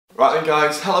Right then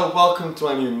guys, hello, welcome to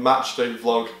my new match day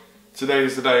vlog. Today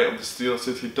is the day of the Steel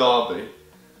City Derby.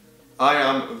 I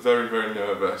am very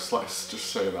nervous, let's just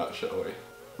say that, shall we?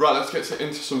 Right, let's get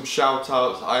into some shout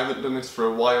outs. I haven't done this for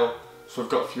a while, so I've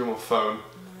got a few on my phone.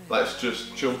 Let's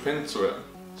just jump into it.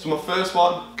 So my first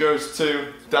one goes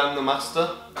to Dan the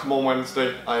Master. Come on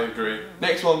Wednesday, I agree.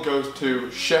 Next one goes to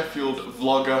Sheffield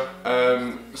Vlogger.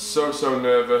 So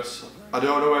nervous. I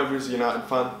don't know whether he's a United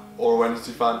fan or a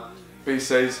Wednesday fan, but he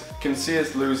says, can see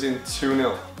us losing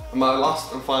 2-0. And my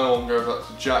last and final one goes out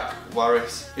to Jack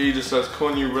Warris. He just says,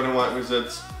 come on you Red and White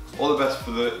Wizards. All the best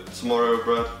for the tomorrow,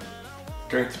 Brad.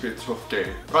 Going to be a tough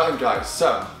game. Right then guys,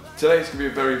 so today's going to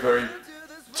be a very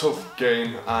tough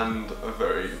game and a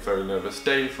very nervous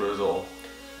day for us all.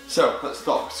 So let's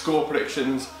start score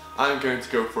predictions. I'm going to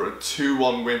go for a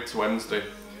 2-1 win to Wednesday.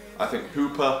 I think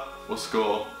Hooper will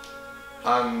score,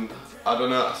 and I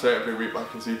don't know, I say it every week, but I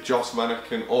can see Josh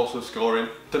Mannikin also scoring.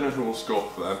 Don't know who will score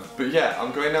for them. But yeah,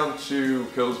 I'm going down to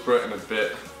Hillsborough in a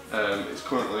bit. It's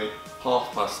currently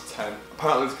 10:30.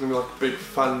 Apparently there's going to be like a big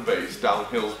fan base down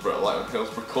Hillsborough, like on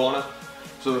Hillsborough Corner.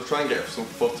 So they'll try and get some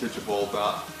footage of all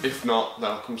that. If not, then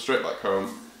I'll come straight back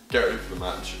home, get ready for the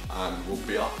match, and we'll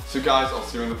be off. So guys, I'll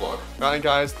see you in the vlog. Right then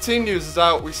guys, team news is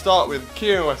out. We start with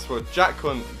Kieran Westwood, Jack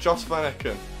Hunt, Josh Van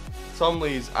Ecken, Tom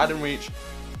Lees, Adam Reach,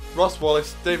 Ross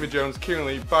Wallace, David Jones, Kieran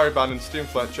Lee, Barry Bannon, Steve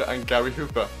Fletcher and Gary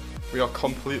Hooper. We are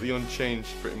completely unchanged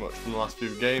pretty much from the last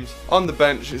few games. On the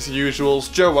bench, it's the usuals: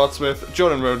 Joe Wadsmith,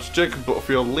 Jordan Rhodes, Jacob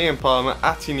Butterfield, Liam Palmer,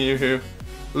 Ati Niuhu,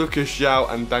 Lucas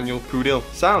Zhao and Daniel Pudil.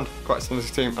 Sound quite similar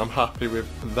to team, I'm happy with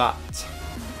that.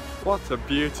 What a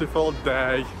beautiful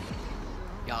day.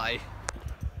 Guy.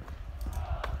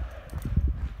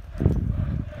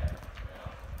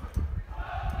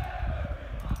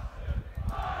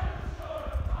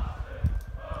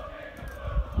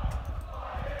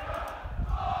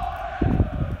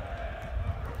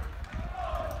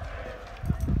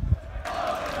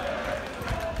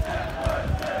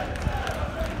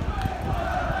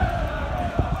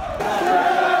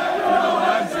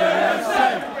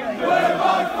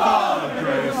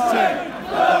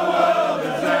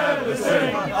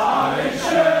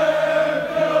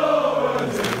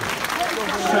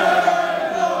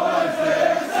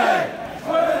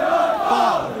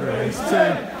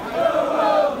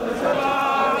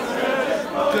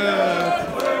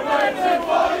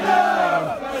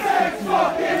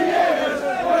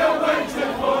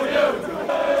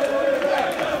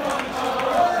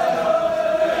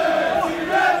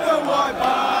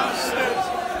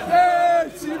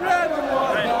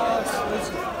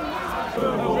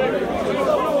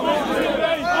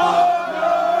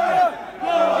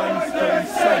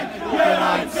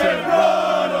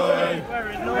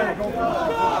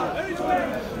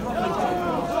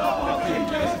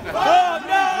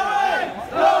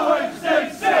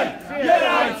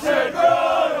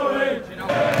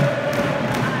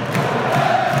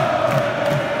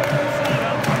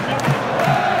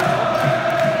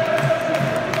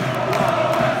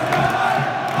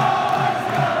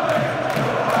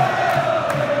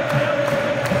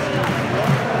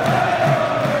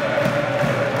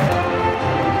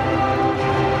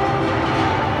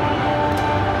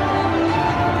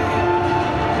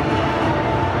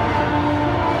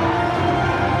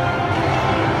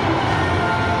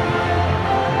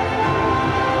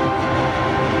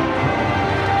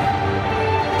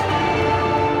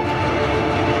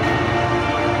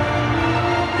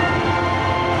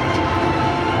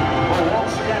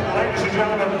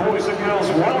 Boys and girls,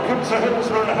 welcome to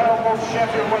Hillsborough, the home of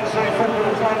Sheffield Wednesday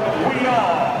Football Club. We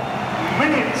are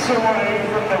minutes away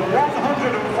from the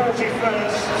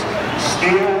 141st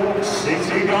Steel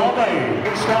City Derby.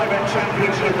 Skybet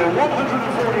Championship, the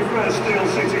 141st Steel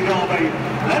City Derby.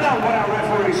 Led out by our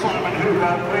referee Simon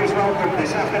Hooper. Please welcome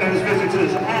this afternoon's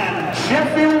visitors and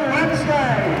Sheffield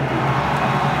Wednesday.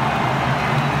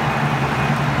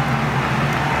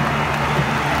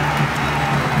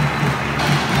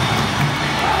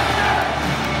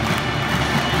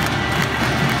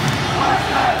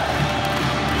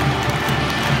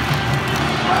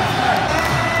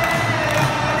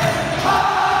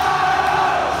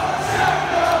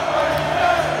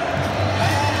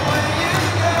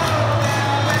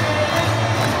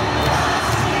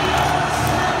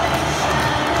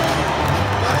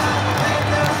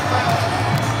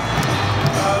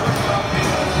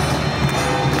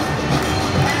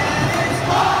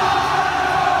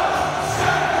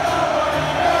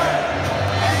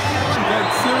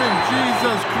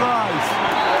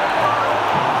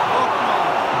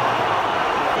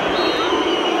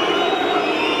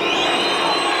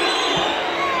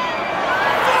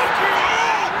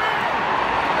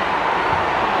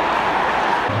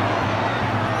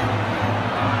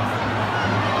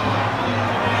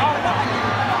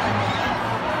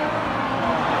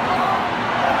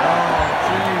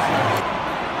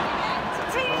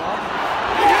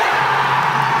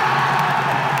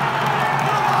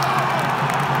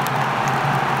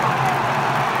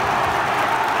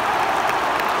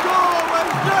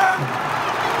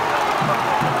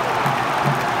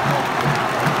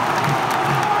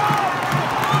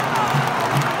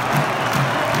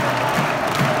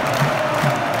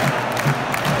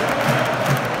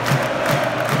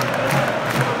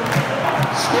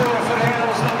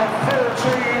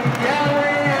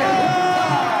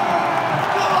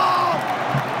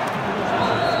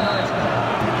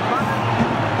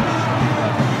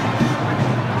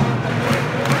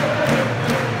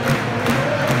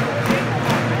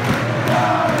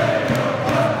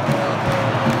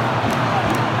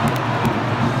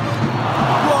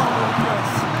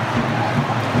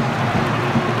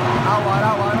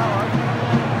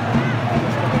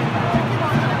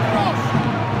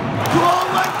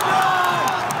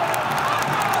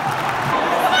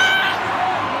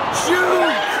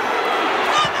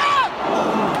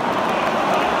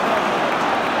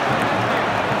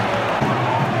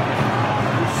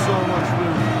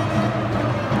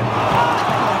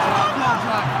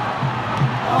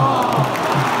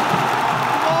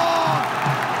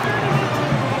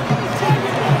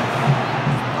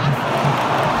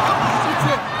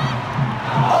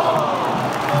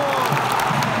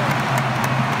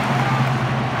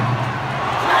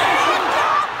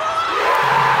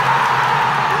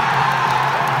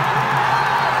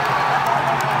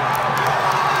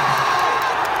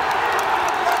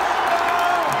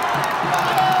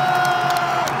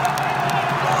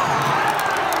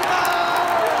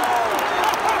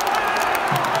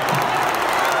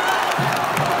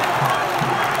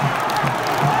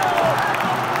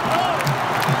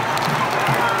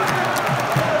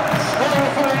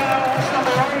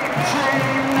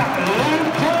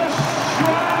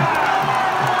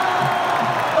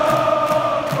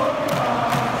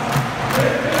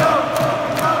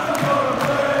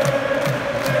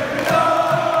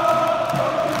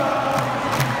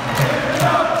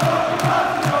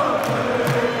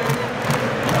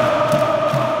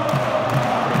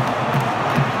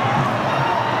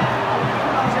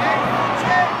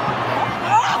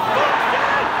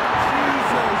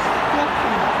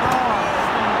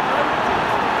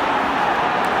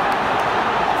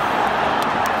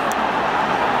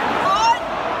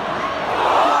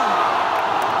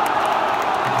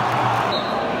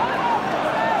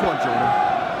 Come on, George.